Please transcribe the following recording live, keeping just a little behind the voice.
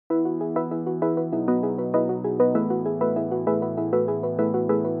I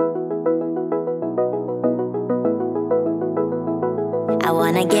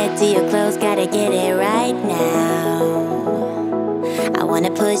wanna get to your clothes, gotta get it right now. I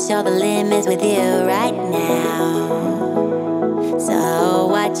wanna push all the limits with you right now. So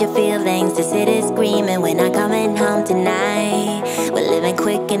watch your feelings, the city's screaming, we're not coming home tonight. We're living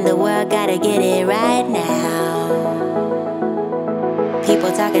quick in the world, gotta get it right now.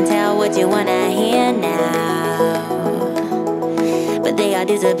 People talk and tell what you wanna hear now, but they all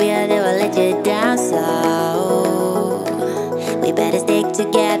disappear, they will let you down. So we better stick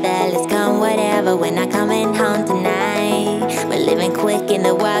together, let's come whatever, we're not coming home tonight. We're living quick in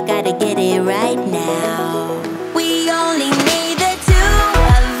the world, gotta get it right now. We only need the two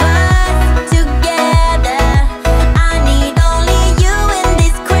of us together. I need only you in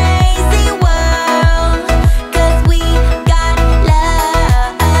this crazy world, 'cause we got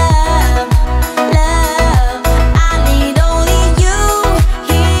love, love. I need only you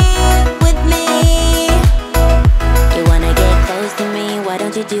here with me. You wanna get close to me, why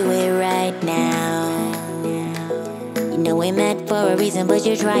don't you do it right now? You know we met for a reason, but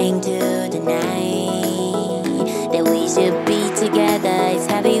you're trying to deny that we should be together. It's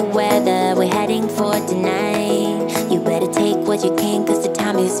heavy weather, we're heading for tonight. You better take what you can, 'cause the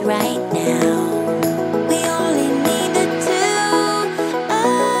time is right now. We only need the two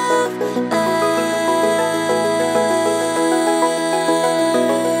of us.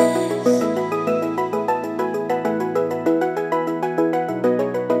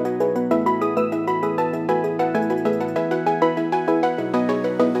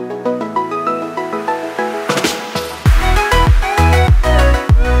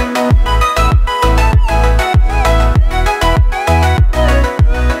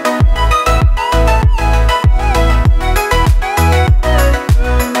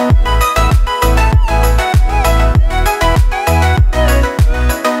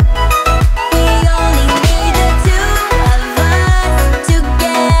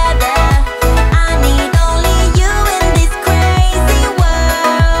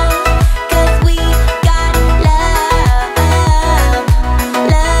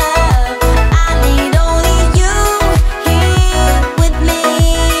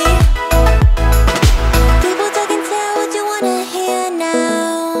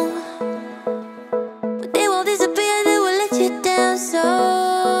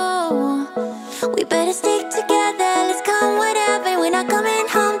 We better stick together, let's come whatever, we're not coming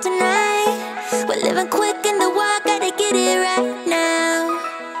home tonight. We're living quick in the world, gotta get it right now.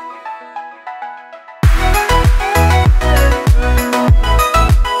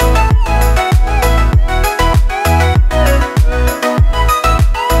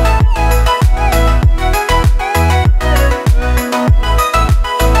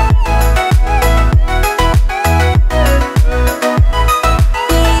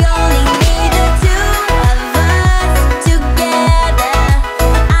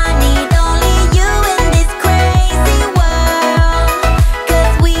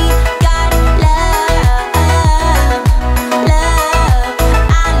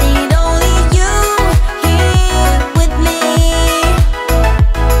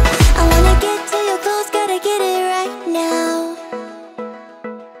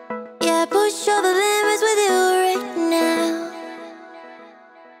 Push all the limits with you right now.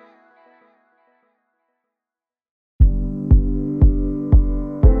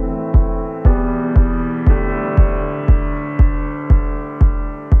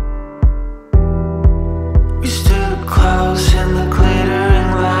 We stood close in the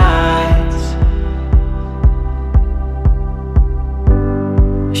glittering lights.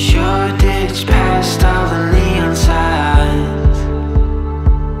 Shoreditch, past all the neon signs.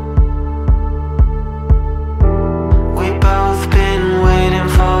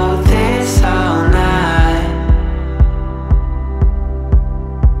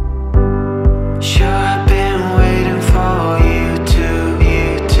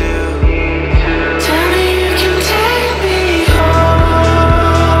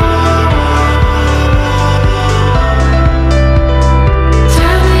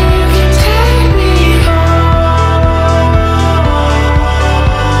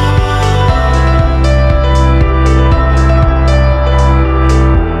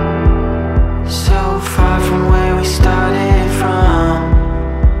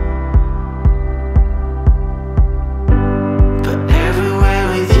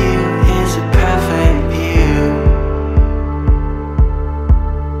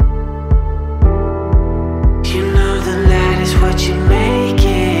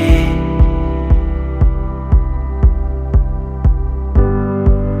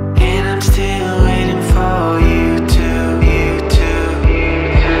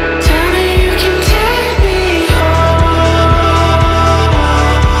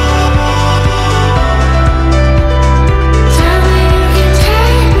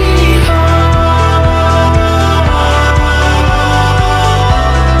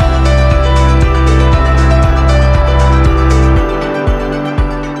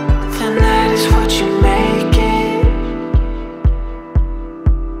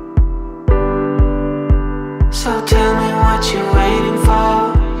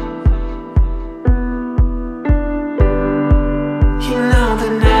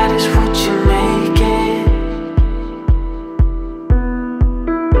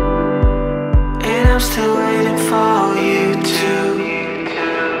 I'm still waiting for you to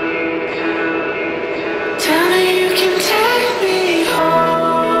tell me you can take me home.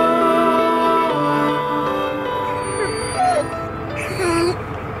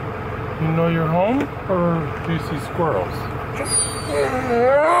 You know you're home, or do you see squirrels?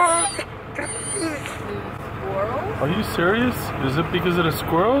 Are you serious? Is it because of the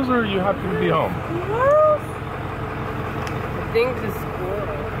squirrels, or are you happy to be home? I think the squirrel.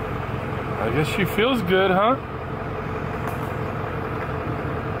 I guess she feels good, huh?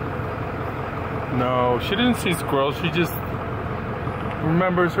 No, she didn't see squirrels. She just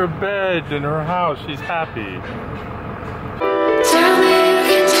remembers her bed and her house. She's happy. Tell me you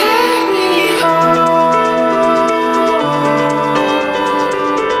can take me home.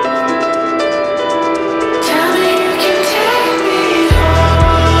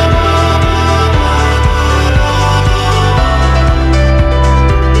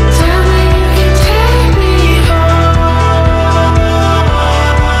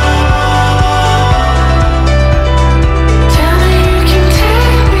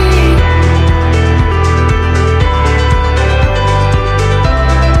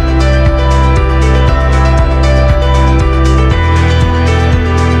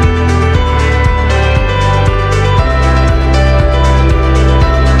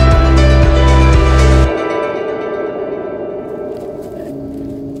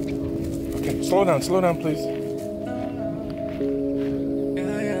 Slow down, please.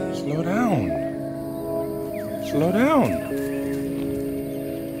 Slow down. Slow down.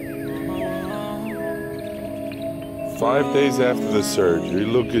 5 days after the surgery,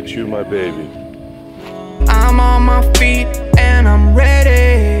 look at you, my baby. I'm on my feet and I'm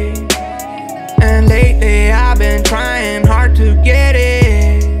ready. And lately I've been trying hard to get it.